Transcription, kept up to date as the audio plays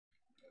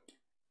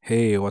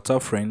Hey, what's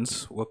up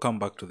friends? Welcome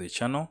back to the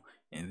channel.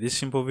 In this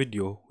simple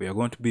video, we are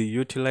going to be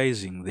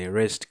utilizing the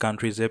REST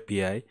countries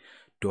API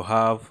to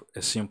have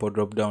a simple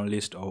drop-down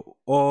list of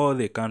all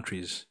the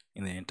countries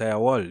in the entire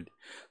world.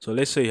 So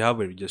let's say you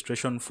have a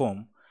registration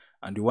form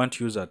and you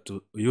want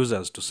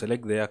users to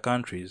select their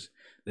countries,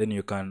 then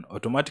you can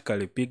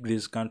automatically pick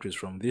these countries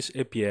from this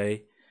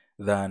API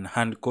than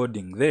hand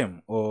coding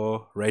them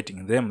or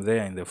writing them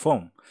there in the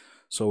form.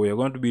 So we are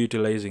going to be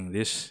utilizing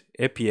this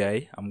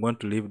API. I'm going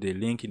to leave the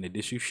link in the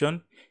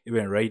description.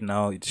 Even right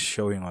now it's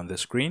showing on the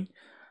screen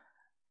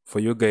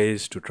for you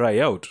guys to try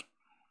out.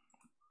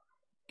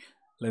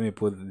 Let me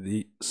put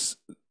this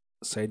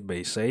side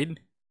by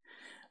side.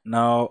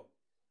 Now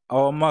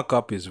our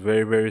markup is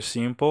very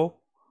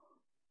simple.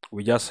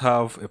 We just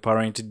have a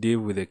parent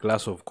div with a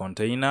class of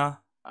container,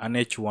 an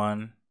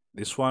h1,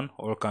 this one,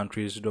 all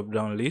countries drop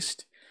down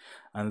list,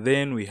 and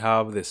then we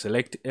have the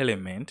select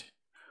element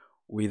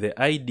with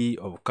the ID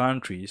of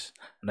countries,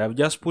 and I've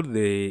just put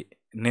the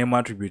name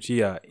attribute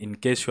here in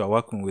case you are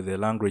working with a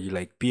language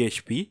like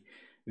PHP.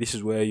 This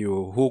is where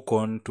you hook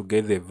on to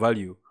get the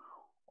value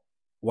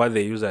what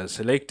the user has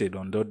selected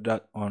on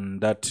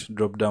that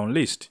drop down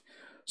list.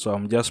 So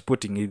I'm just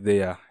putting it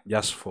there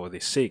just for the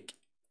sake,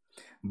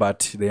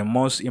 but the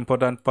most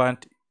important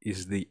part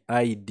is the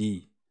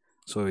ID.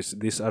 So it's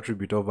this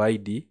attribute of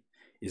ID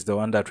is the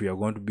one that we are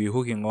going to be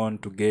hooking on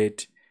to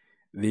get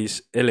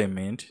this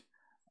element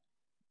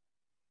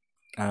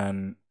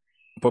and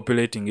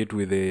populating it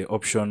with the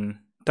option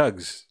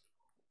tags.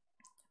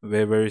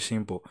 Very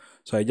simple.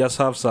 So I just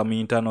have some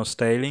internal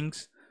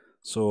stylings.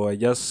 So I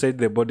just set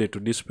the body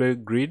to display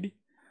grid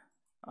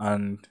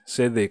and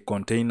set the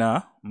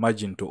container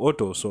margin to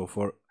auto. So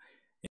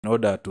in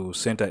order to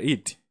center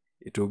it,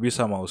 it will be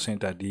somehow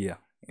centered here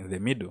in the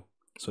middle.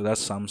 So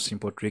that's some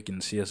simple trick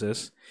in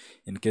CSS.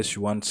 In case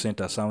you want to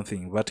center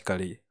something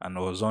vertically and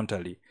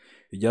horizontally,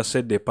 you just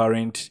set the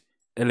parent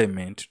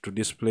element to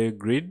display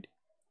grid,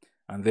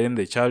 and then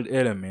the child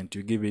element,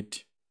 you give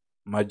it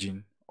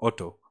margin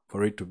auto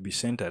for it to be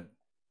centered.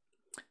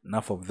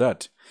 Enough of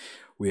that.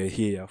 We are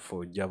here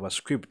for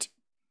JavaScript,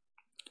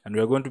 and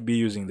we are going to be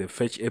using the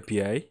fetch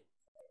API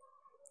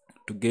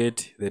to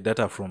get the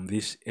data from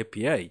this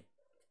API.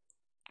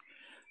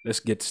 Let's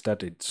get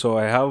started. So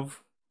I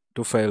have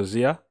two files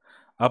here,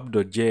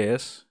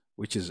 app.js,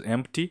 which is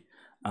empty,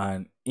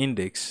 and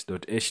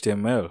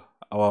index.html,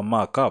 our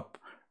markup.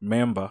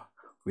 Remember,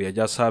 we are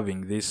just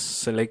having this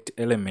select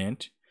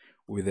element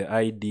with the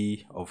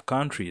ID of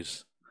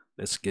countries.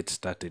 Let's get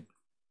started.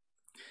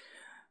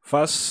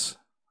 First,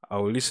 I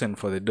will listen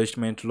for the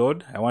document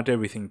load. I want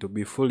everything to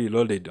be fully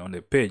loaded on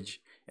the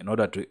page in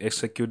order to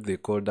execute the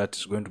code that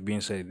is going to be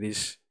inside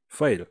this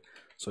file.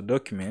 So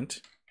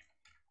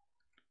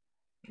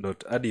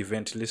document.add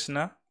event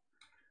listener,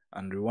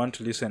 and we want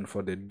to listen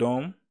for the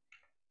DOM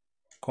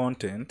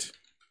content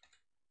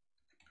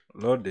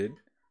loaded.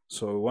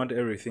 So we want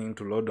everything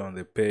to load on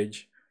the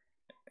page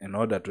in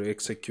order to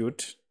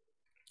execute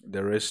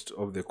the rest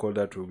of the code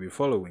that we'll be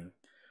following.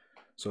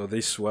 So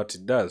this is what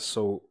it does.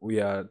 So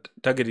we are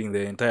targeting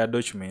the entire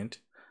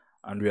document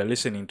and we are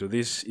listening to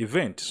this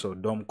event. So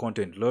DOM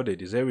content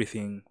loaded is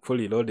everything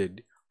fully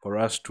loaded for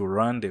us to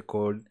run the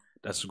code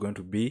that's going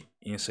to be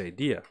inside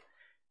here.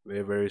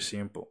 Very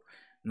simple.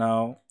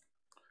 Now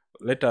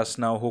let us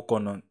now hook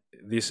on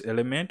this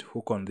element,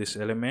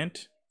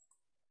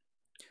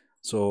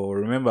 So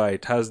remember,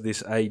 it has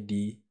this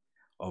ID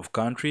of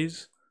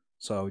countries.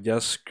 So I'll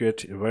just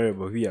create a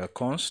variable here,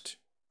 const,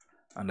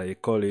 and I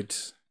call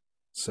it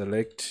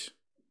select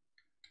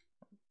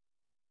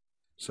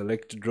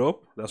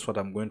drop. That's what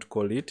I'm going to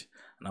call it,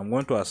 and I'm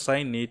going to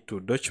assign it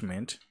to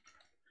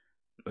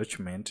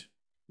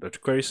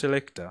document.query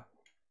selector,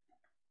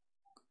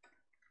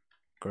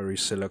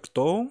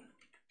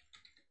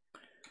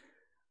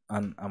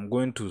 and I'm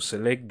going to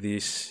select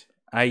this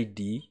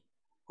ID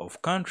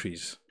of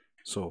countries.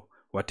 So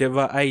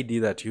whatever ID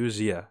that you use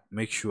here,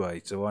 make sure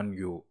it's the one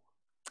you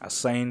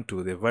assign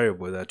to the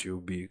variable that you'll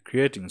be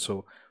creating.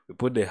 So we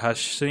put the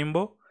hash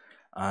symbol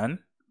and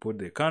put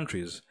the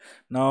countries.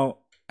 Now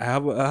I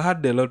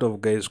had a lot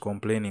of guys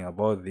complaining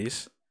about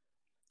this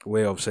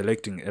way of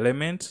selecting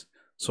elements.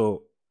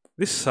 So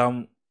this is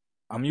I'm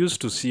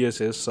used to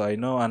CSS, so I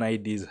know an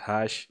ID is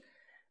hash,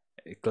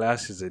 a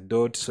class is a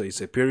dot, so it's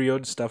a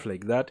period, stuff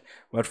like that.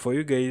 But for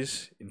you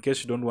guys, in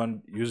case you don't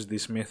want to use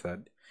this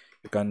method,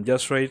 you can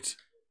just write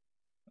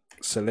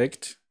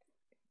select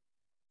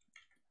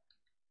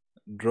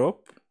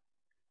drop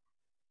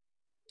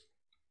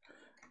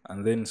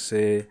and then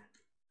say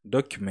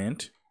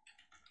document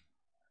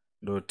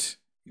dot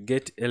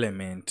get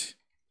element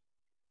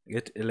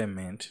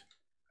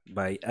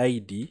by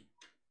ID,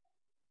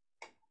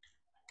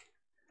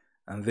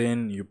 and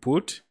then you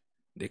put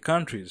the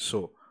countries.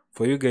 So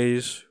for you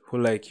guys who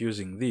like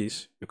using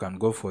this, you can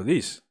go for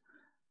this,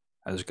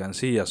 as you can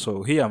see here.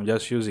 So here I'm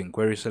just using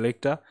query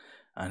selector,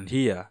 and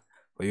here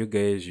for you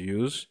guys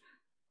use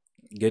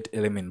get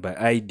element by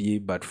ID,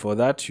 but for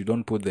that you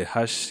don't put the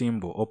hash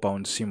symbol or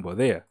pound symbol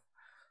there.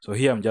 So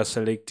here I'm just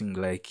selecting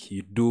like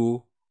you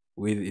do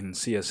within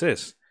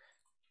CSS.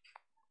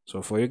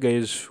 So for you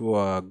guys who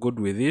are good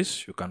with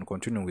this, you can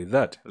continue with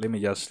that. Let me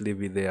just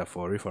leave it there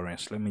for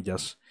reference. Let me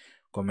just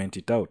comment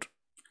it out.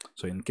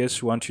 So in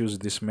case you want to use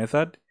this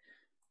method,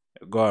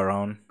 go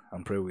around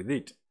and play with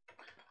it.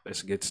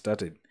 Let's get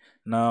started.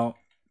 Now,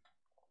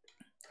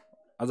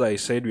 as I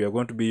said, we are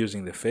going to be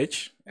using the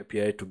fetch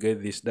API to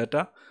get this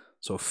data.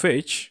 So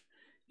fetch,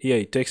 here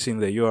it takes in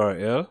the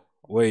URL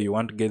where you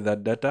want to get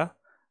that data,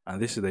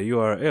 and this is the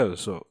URL.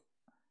 So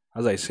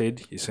as I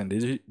said, it's in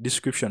the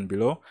description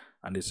below,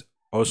 and it's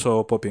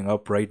also popping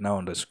up right now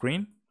on the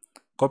screen.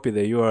 Copy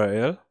the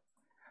URL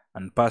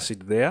and pass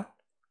it there.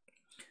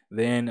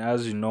 Then,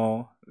 as you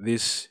know,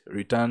 this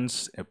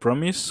returns a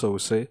promise, so we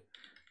say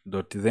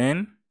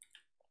 .then,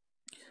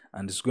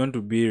 and it's going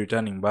to be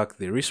returning back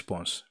the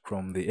response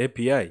from the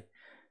API.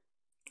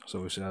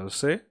 So we shall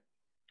say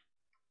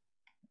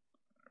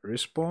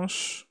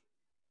response,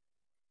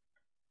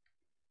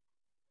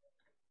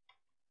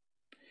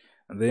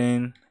 and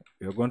then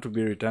we are going to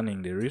be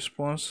returning the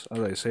response, as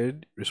I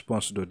said,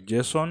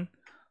 response.json.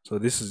 So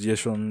this is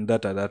JSON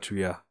data that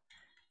we are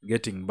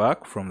getting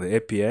back from the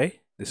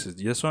API. This is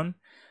JSON.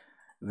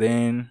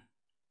 Then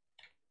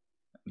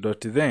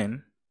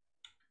 .then,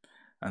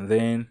 and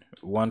then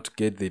we want to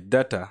get the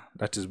data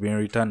that is being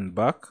returned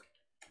back.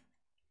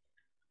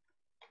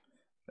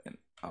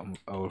 I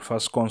will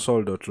first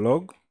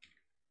console.log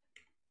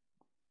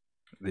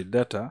the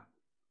data,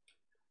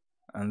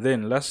 and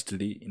then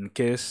lastly, in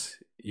case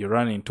you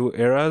run into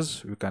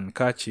errors, we can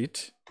catch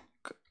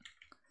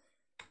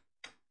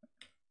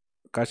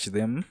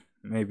them,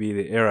 maybe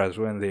the errors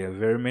when they are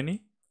very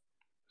many.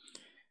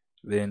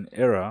 Then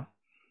error,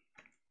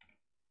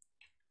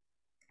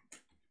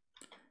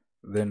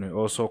 then we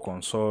also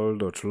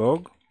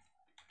console.log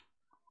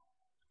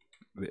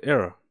the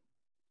error.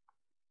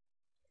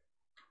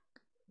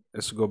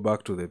 Let's go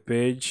back to the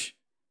page,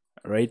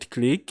 right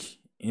click,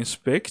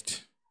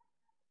 inspect,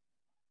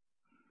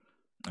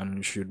 and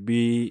you should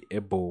be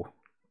able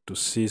to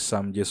see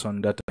some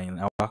JSON data in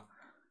our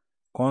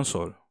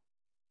console.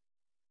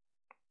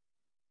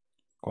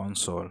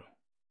 So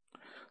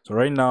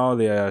right now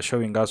they are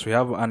showing us we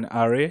have an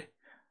array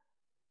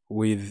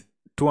with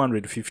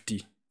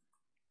 250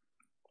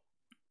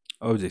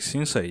 objects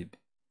inside.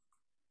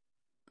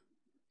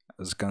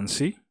 As you can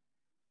see,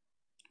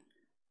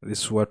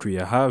 this is what we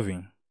are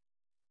having.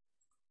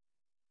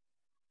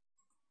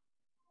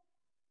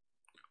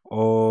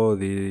 All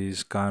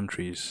these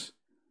countries.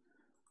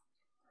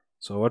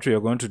 So what we are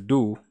going to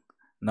do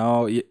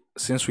now,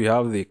 since we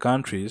have the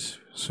countries,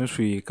 since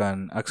we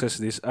can access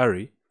this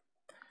array,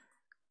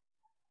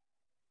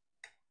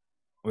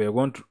 we are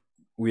going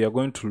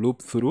to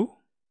loop through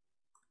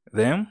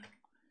them.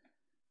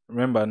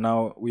 Remember,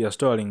 now we are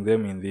storing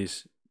them in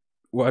this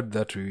word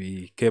that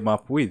we came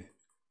up with.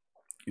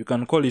 You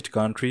can call it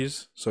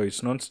countries, so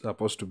it's not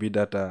supposed to be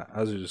data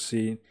as you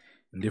see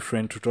in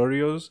different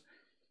tutorials.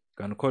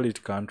 You can call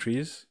it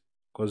countries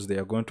because they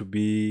are going to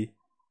be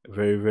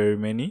very, very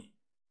many.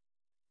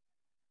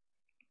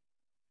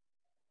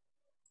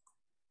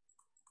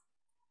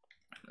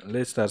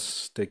 Let's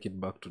just take it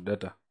back to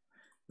data,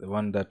 the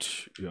one that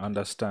you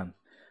understand.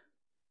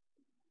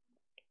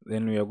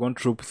 Then we are going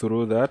to loop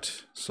through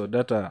that. So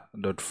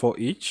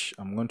data.forEach,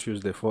 I'm going to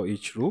use the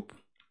forEach loop,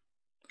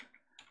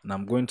 and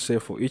I'm going to say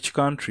for each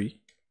country,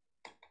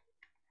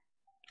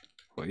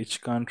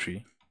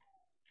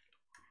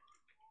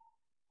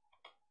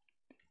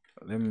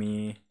 let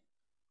me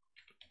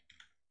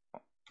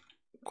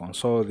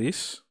console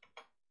this,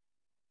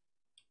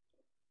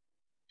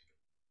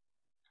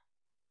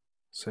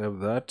 save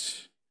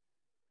that.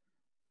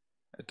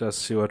 Let us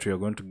see what we are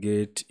going to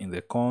get in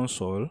the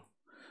console.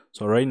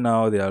 So right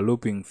now they are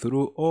looping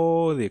through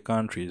all the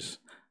countries,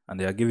 and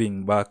they are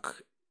giving back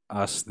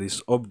us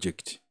this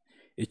object,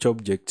 each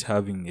object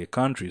having a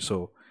country.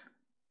 So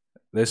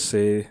let's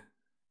say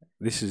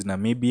this is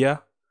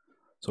Namibia,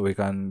 so we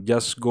can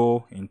just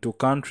go into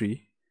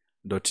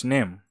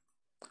country.name.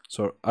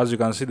 So as you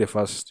can see, the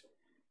first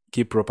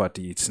key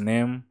property, its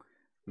name.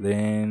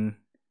 Then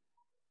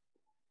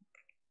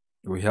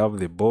we have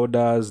the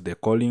borders, the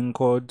calling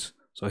codes.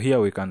 So here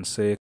we can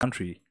say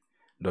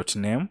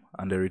country.name,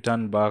 and they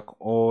return back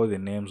all the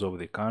names of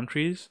the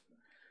countries.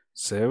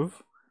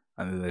 Save,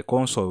 and in the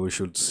console we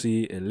should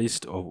see a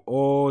list of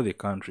all the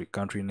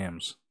country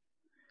names.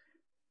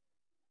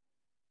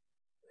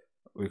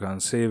 We can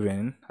save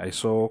in, I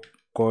saw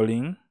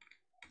calling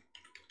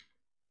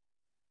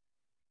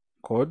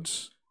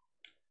codes.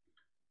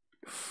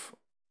 If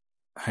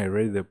I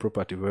read the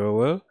property very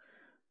well,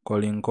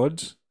 calling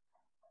codes.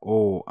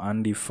 Oh,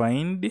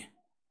 undefined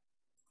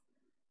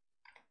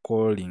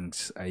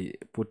callings, I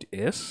put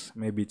S,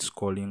 maybe it's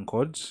calling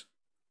codes.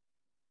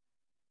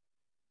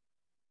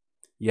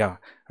 Yeah,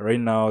 right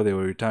now they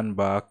will return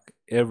back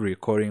every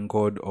calling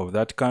code of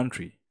that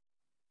country.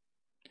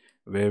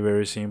 Very,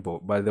 very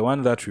simple. But the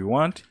one that we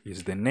want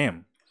is the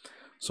name.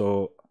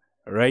 So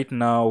right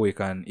now we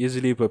can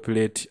easily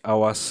populate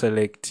our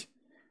select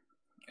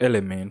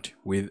element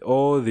with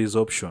all these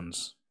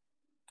options,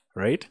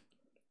 right?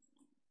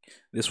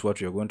 This is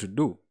what you're going to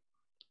do.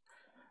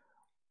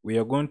 we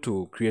are going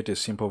to create a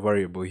simple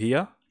variable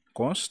here,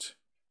 const.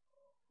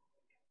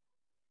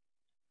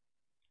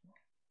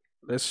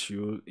 Let's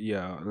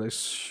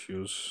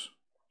use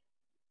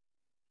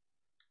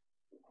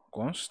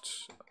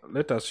const.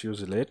 Let us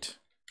use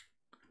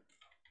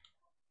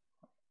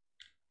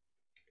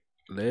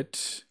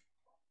let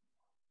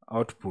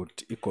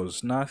output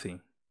equals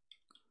nothing.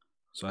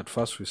 So at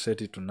first we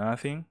set it to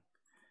nothing.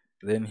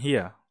 Then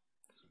here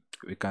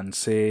we can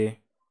say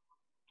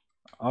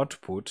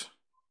output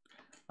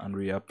and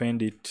we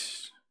append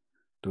it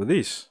to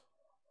this.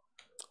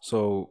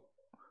 So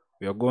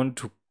we are going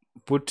to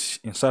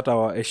insert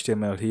our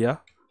HTML here.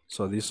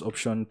 So this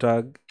option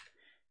tag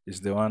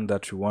is the one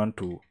that we want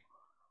to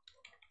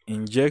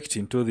inject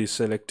into the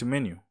select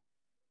menu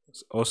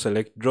or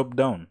select drop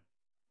down.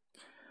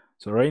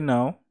 So right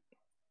now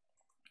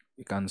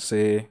we can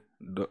say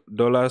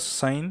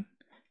 $,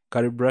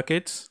 curly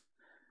brackets.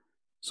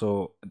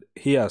 So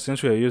here,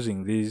 since we are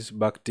using these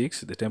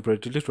backticks, the temporary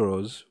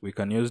literals, we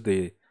can use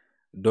the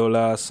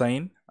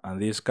 $,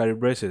 and these curly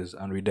braces,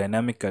 and we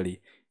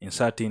dynamically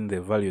insert in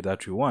the value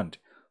that we want.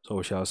 So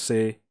we shall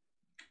say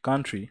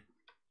country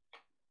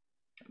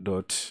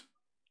dot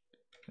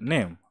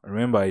name.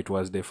 Remember, it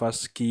was the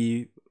first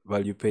key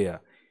value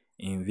pair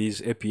in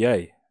this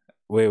API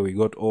where we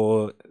got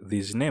all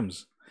these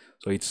names.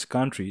 So it's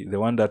country, the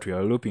one that we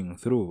are looping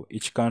through,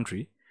 each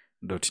country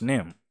dot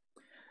name.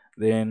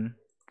 Then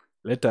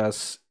let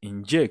us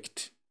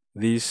inject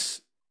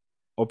this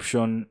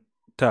option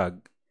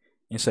tag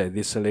inside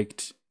this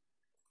select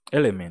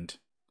element.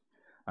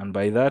 And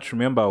by that,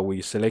 remember,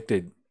 we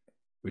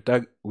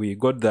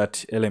got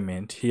that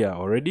element here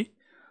already.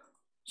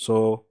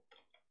 So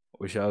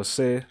we shall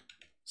say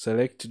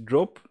select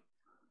drop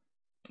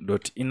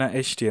dot inner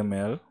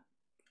HTML,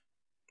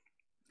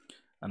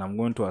 and I'm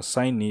going to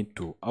assign it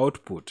to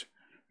output.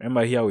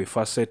 Remember, here we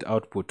first set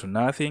output to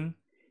nothing.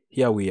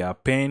 Here we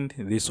append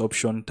this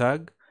option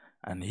tag,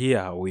 and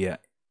here we are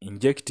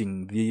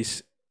injecting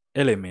this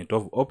element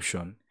of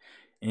option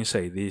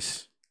inside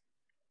this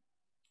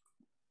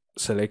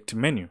select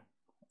menu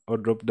or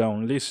drop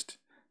down list.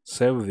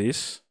 Save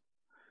this,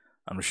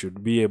 and we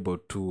should be able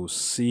to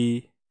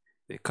see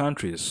the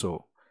countries.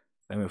 So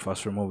let me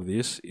first remove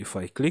this. If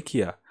I click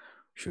here,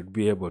 we should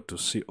be able to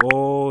see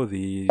all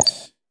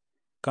these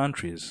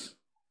countries.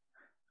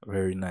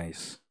 Very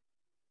nice,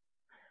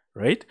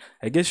 right?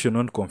 I guess you're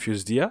not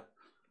confused here.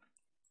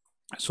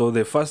 So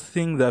the first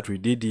thing that we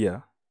did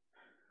here,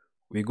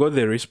 we got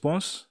the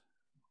response,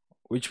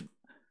 which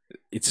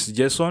it's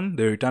JSON.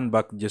 They return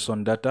back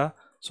JSON data.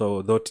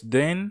 So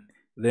then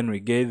we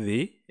get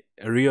the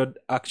real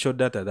actual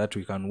data that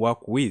we can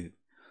work with.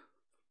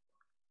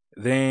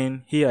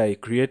 Then here I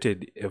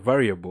created a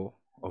variable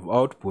of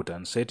output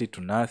and set it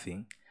to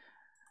nothing.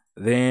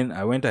 Then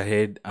I went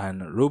ahead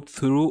and looped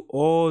through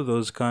all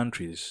those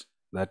countries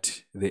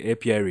that the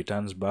API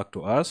returns back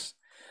to us.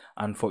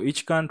 And for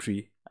each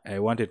country, I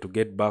wanted to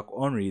get back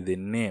only the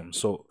name.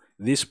 So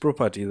this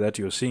property that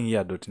you're seeing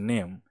here,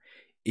 .name,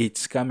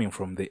 it's coming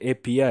from the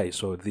API.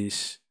 So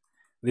this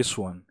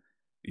one,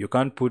 you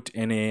can't put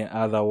any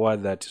other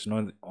word that is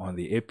not on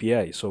the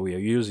API. So we are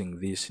using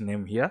this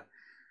name here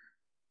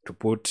to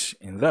put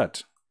in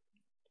that.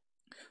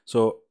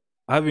 So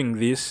having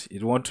this,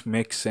 it won't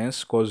make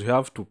sense because you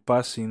have to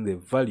pass in the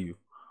value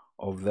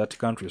of that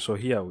country. So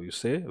here we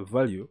say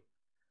value.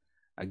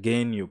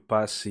 Again, you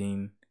pass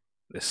in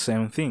the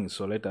same thing.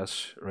 So let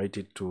us write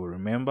it to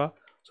remember.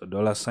 So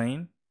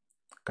 $,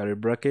 curly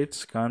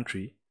brackets,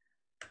 country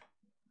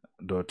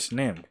dot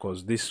name,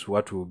 because this is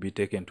what will be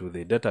taken to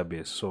the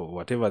database. So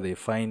whatever they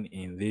find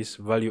in this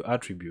value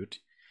attribute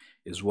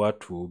is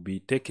what will be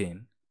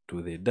taken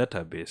to the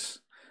database.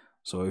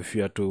 So if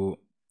you are to,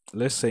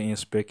 let's say,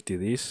 inspect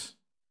this,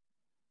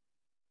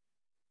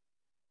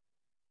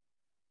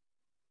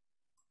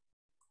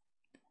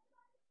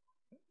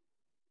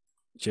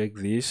 check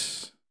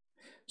this.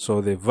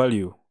 So the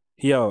value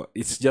here,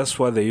 it's just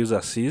what the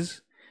user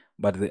sees,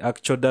 but the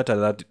actual data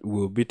that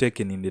will be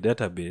taken in the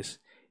database,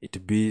 it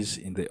is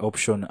in the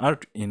option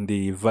in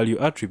the value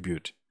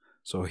attribute.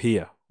 So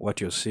here,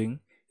 what you're seeing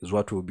is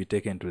what will be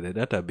taken to the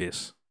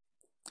database.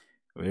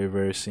 Very,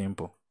 very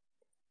simple.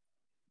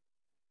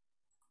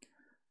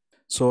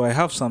 So I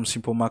have some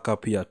simple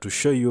markup here to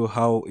show you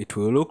how it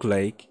will look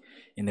like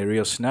in a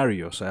real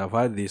scenario. So I have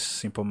had this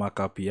simple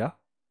markup here,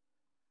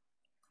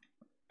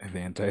 the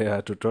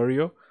entire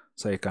tutorial.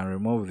 So I can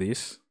remove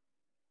this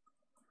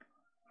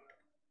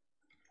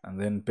and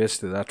then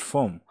paste that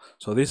form.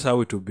 So this is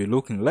how it will be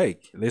looking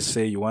like. Let's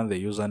say you want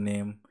the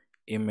username,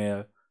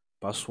 email,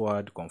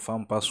 password,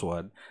 confirm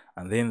password,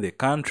 and then the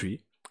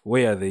country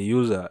where the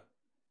user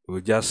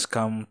will just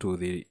come to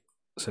the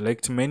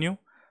select menu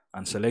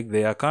and select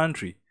their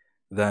country.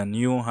 Than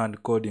you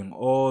hand coding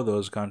all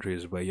those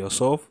countries by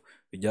yourself,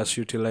 you just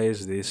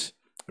utilize this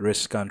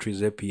REST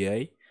countries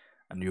API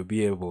and you'll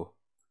be able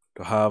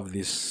to have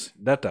this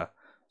data.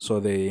 So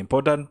the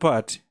important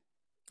part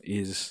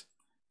is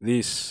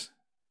this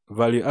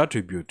value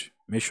attribute.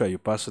 Make sure you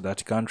pass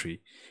that country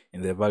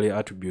in the value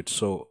attribute.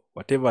 So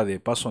whatever the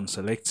person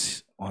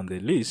selects on the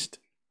list,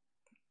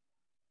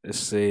 let's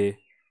say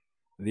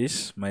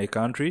this, my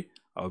country,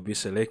 I'll be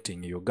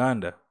selecting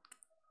Uganda.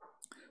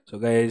 So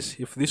guys,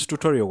 if this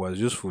tutorial was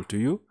useful to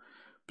you,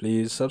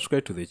 please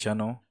subscribe to the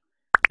channel,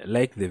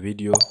 like the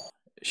video,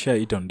 share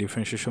it on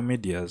different social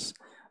medias,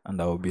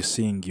 and I will be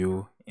seeing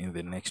you in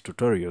the next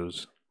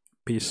tutorials.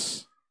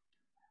 Peace.